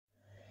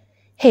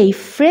Hey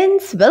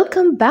friends,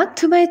 welcome back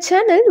to my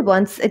channel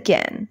once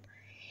again.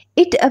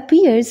 It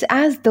appears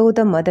as though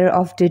the mother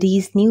of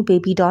Diddy's new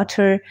baby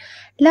daughter,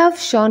 Love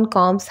Sean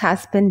Combs,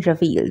 has been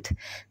revealed.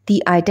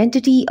 The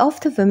identity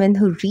of the woman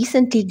who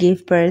recently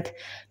gave birth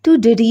to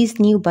Diddy's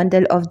new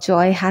bundle of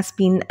joy has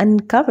been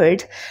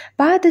uncovered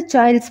by the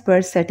child's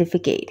birth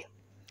certificate.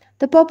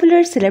 The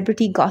popular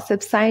celebrity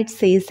gossip site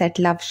says that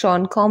Love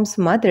Sean Combs'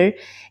 mother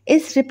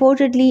is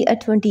reportedly a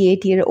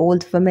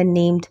 28-year-old woman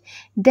named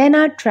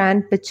Dana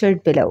Tran,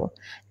 pictured below.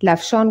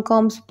 Love Sean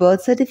Combs'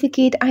 birth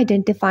certificate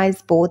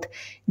identifies both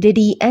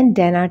Diddy and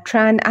Dana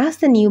Tran as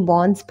the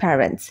newborn's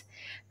parents.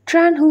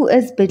 Tran, who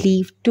is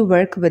believed to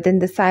work within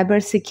the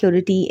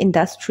cybersecurity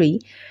industry,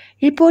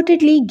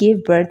 reportedly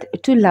gave birth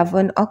to Love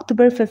on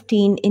October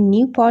 15 in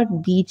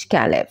Newport Beach,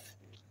 Calif.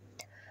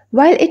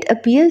 While it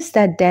appears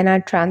that Dana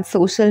Tran's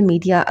social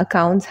media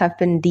accounts have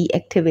been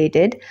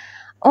deactivated,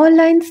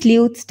 online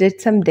sleuths did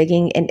some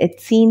digging and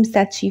it seems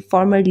that she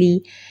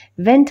formerly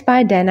went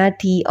by Dana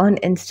T on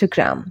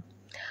Instagram.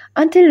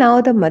 Until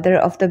now, the mother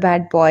of the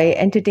bad boy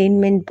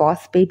entertainment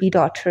boss baby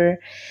daughter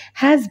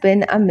has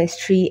been a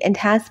mystery and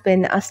has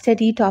been a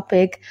steady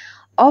topic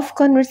of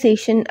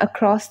conversation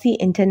across the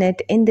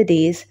internet in the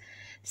days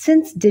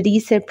since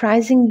Diddy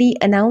surprisingly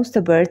announced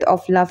the birth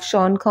of Love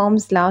Sean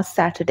Combs last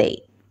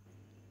Saturday.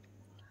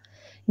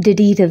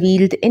 Diddy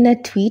revealed in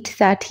a tweet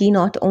that he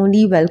not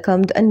only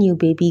welcomed a new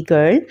baby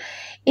girl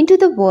into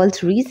the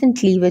world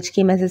recently, which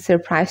came as a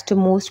surprise to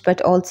most, but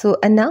also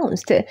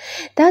announced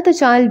that the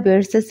child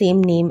bears the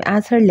same name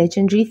as her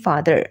legendary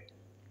father.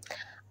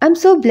 "I'm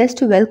so blessed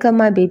to welcome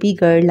my baby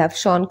girl, Love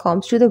Sean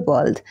Combs, to the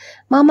world.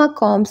 Mama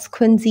Combs,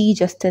 Quincy,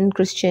 Justin,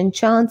 Christian,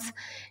 Chance,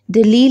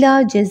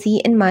 Delilah,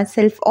 Jesse, and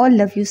myself all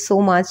love you so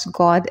much.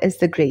 God is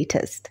the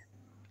greatest."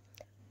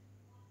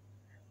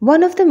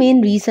 One of the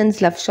main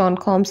reasons Love Sean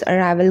Combs'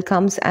 arrival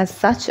comes as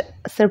such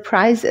a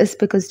surprise is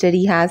because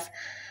Diddy has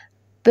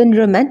been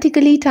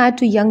romantically tied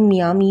to Young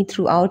Miami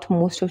throughout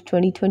most of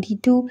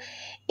 2022.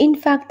 In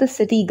fact, the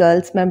City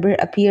Girls member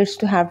appears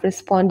to have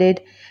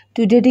responded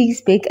to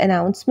Diddy's big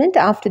announcement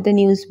after the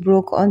news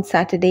broke on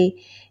Saturday.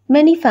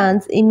 Many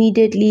fans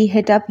immediately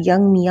hit up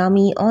Young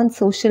Miami on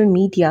social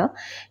media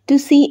to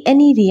see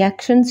any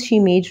reactions she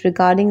made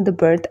regarding the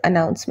birth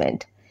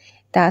announcement.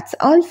 That's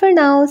all for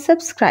now.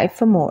 Subscribe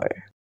for more.